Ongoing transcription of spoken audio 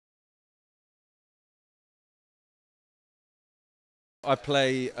I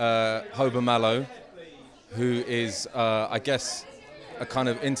play Hober Mallow, who is, I guess, a kind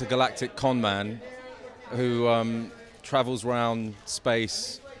of intergalactic con man who travels around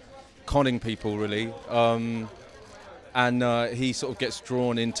space, conning people really, and he sort of gets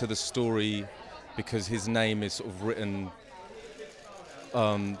drawn into the story because his name is sort of written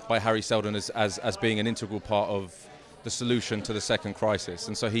by Harry Seldon as being an integral part of the solution to the second crisis,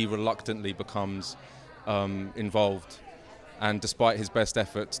 and so he reluctantly becomes involved. And despite his best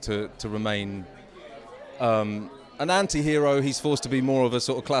efforts to remain an anti-hero, he's forced to be more of a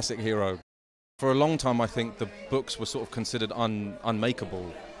sort of classic hero. For a long time, I think the books were sort of considered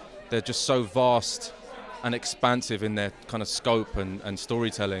unmakeable. They're just so vast and expansive in their kind of scope and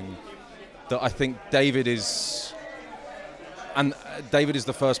storytelling that I think David is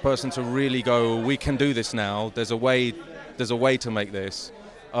the first person to really go, we can do this now. There's a way to make this,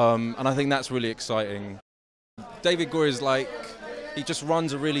 and I think that's really exciting. David Gore is like, he just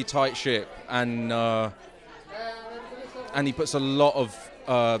runs a really tight ship, and he puts a lot of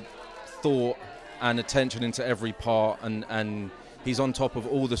thought and attention into every part, and he's on top of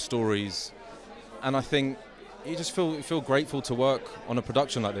all the stories, and I think you just feel grateful to work on a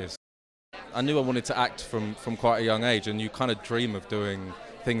production like this. I knew I wanted to act from quite a young age, and you kind of dream of doing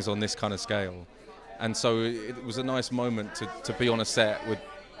things on this kind of scale, and so it was a nice moment to be on a set with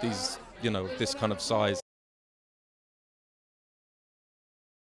these, this kind of size